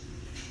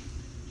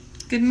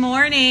Good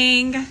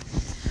morning.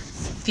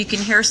 If you can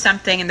hear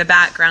something in the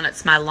background,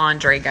 it's my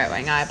laundry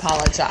going. I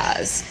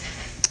apologize.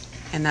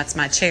 And that's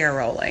my chair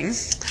rolling.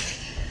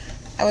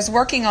 I was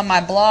working on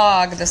my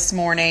blog this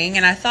morning,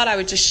 and I thought I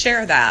would just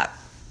share that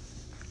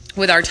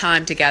with our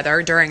time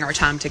together, during our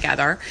time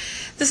together.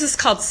 This is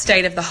called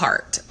State of the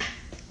Heart.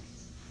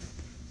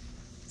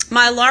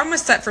 My alarm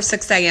was set for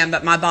 6 a.m.,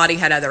 but my body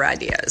had other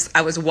ideas.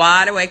 I was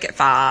wide awake at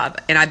 5,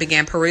 and I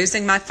began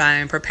perusing my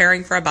phone,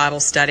 preparing for a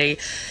Bible study,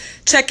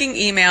 checking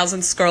emails,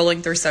 and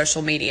scrolling through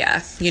social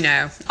media. You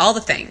know, all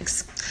the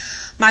things.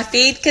 My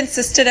feed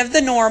consisted of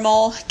the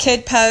normal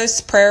kid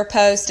posts, prayer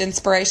posts,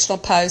 inspirational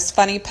posts,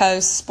 funny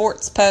posts,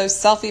 sports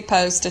posts, selfie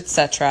posts,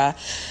 etc.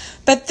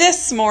 But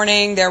this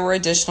morning, there were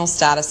additional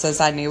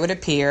statuses I knew would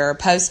appear.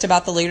 Posts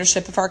about the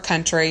leadership of our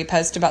country,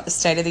 posts about the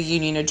State of the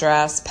Union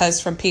address,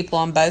 posts from people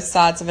on both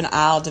sides of an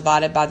aisle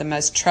divided by the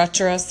most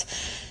treacherous,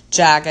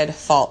 jagged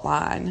fault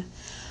line.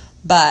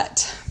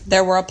 But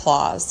there were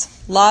applause,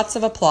 lots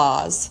of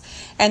applause.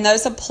 And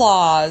those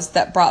applause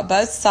that brought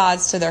both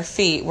sides to their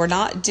feet were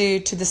not due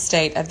to the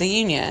State of the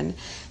Union.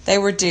 They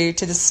were due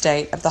to the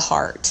state of the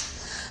heart.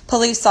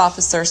 Police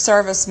officers,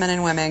 servicemen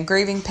and women,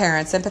 grieving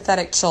parents,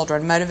 empathetic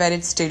children,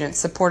 motivated students,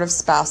 supportive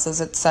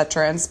spouses,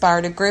 etc.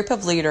 inspired a group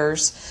of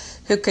leaders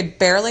who could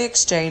barely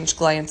exchange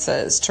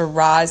glances to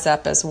rise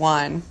up as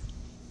one.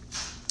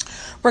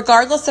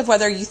 Regardless of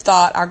whether you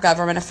thought our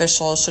government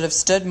officials should have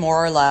stood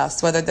more or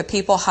less, whether the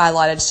people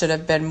highlighted should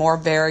have been more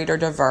varied or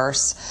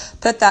diverse,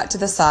 put that to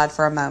the side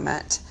for a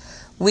moment.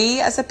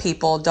 We as a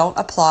people don't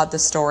applaud the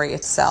story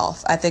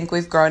itself. I think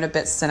we've grown a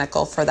bit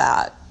cynical for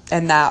that.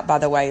 And that, by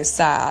the way, is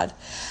sad.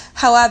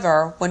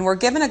 However, when we're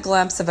given a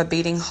glimpse of a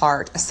beating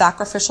heart, a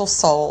sacrificial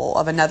soul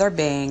of another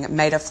being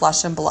made of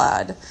flesh and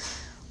blood,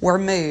 we're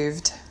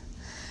moved.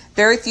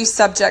 Very few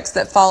subjects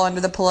that fall under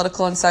the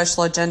political and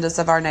social agendas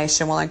of our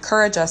nation will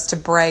encourage us to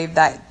brave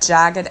that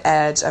jagged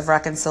edge of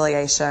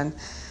reconciliation.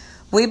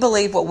 We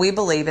believe what we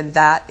believe, and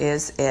that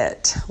is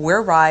it.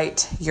 We're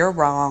right, you're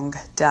wrong,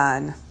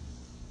 done.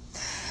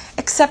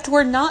 Except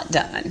we're not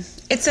done.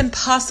 It's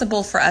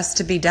impossible for us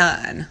to be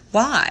done.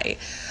 Why?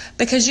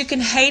 Because you can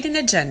hate an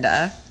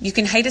agenda, you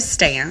can hate a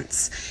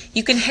stance,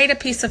 you can hate a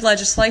piece of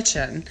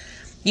legislation,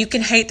 you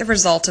can hate the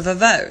result of a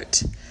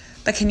vote.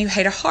 But can you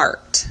hate a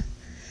heart?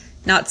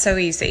 Not so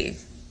easy.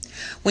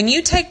 When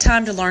you take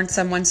time to learn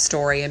someone's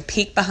story and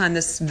peek behind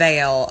this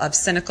veil of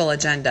cynical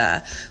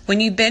agenda, when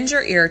you bend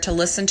your ear to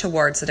listen to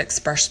words that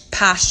express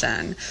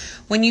passion,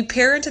 when you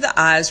peer into the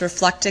eyes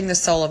reflecting the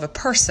soul of a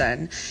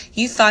person,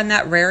 you find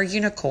that rare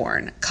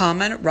unicorn,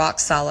 common,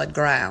 rock-solid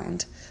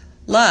ground.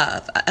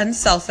 Love,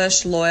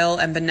 unselfish, loyal,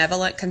 and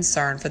benevolent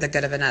concern for the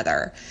good of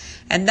another.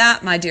 And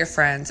that, my dear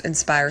friends,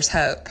 inspires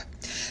hope.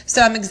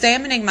 So I'm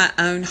examining my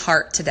own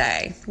heart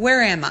today.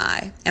 Where am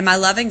I? Am I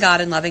loving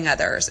God and loving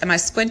others? Am I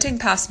squinting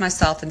past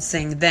myself and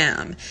seeing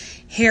them,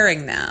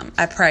 hearing them?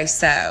 I pray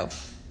so.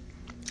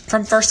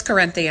 From 1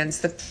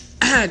 Corinthians,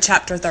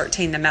 chapter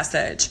 13, the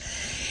Message.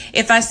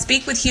 If I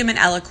speak with human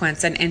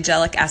eloquence and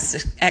angelic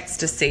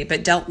ecstasy,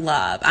 but don't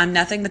love, I'm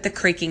nothing but the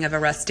creaking of a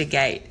rusty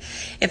gate.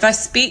 If I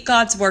speak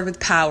God's word with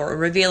power,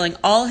 revealing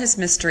all his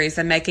mysteries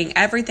and making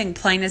everything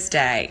plain as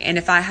day, and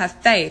if I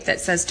have faith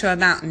that says to a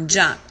mountain,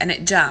 jump, and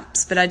it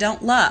jumps, but I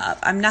don't love,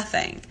 I'm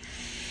nothing.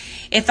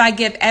 If I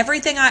give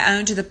everything I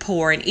own to the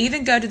poor and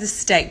even go to the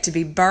stake to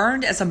be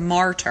burned as a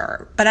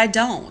martyr, but I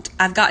don't,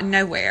 I've gotten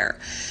nowhere.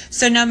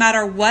 So no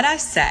matter what I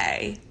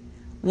say,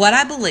 what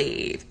I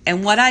believe,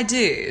 and what I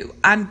do,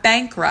 I'm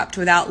bankrupt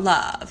without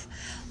love.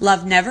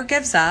 Love never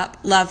gives up.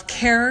 Love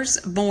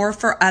cares more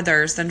for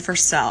others than for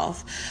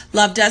self.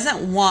 Love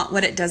doesn't want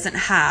what it doesn't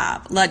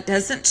have. Love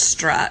doesn't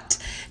strut,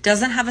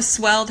 doesn't have a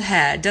swelled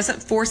head,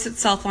 doesn't force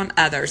itself on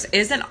others,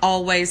 isn't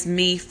always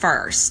me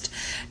first,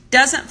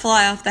 doesn't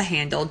fly off the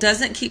handle,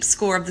 doesn't keep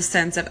score of the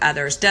sins of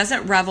others,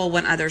 doesn't revel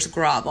when others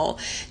grovel,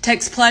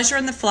 takes pleasure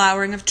in the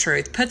flowering of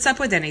truth, puts up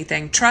with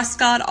anything, trusts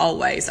God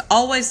always,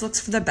 always looks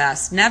for the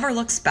best, never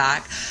looks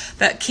back,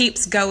 but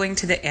keeps going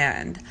to the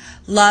end.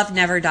 Love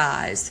never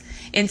dies.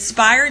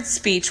 Inspired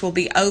speech will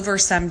be over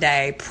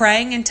someday.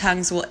 Praying in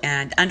tongues will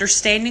end.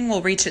 Understanding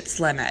will reach its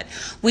limit.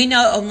 We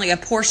know only a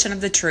portion of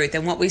the truth,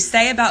 and what we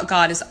say about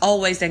God is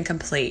always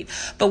incomplete.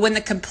 But when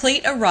the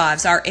complete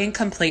arrives, our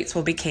incompletes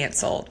will be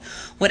canceled.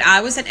 When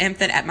I was an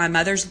infant at my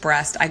mother's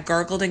breast, I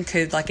gurgled and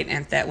cooed like an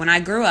infant. When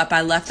I grew up,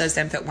 I left those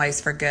infant ways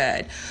for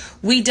good.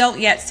 We don't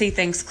yet see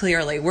things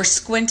clearly. We're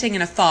squinting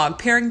in a fog,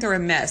 peering through a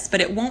mist,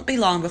 but it won't be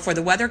long before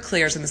the weather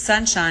clears and the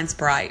sun shines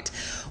bright.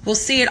 We'll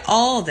see it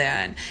all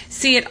then,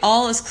 see it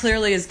all as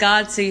clearly as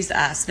God sees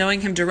us,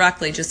 knowing him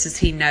directly just as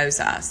he knows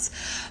us.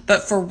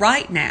 But for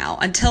right now,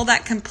 until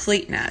that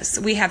completeness,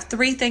 we have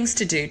 3 things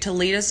to do to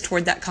lead us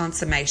toward that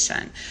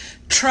consummation.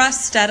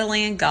 Trust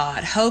steadily in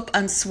God, hope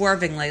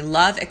unswervingly,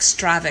 love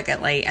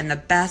extravagantly, and the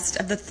best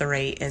of the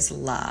 3 is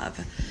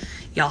love.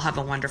 Y'all have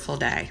a wonderful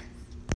day.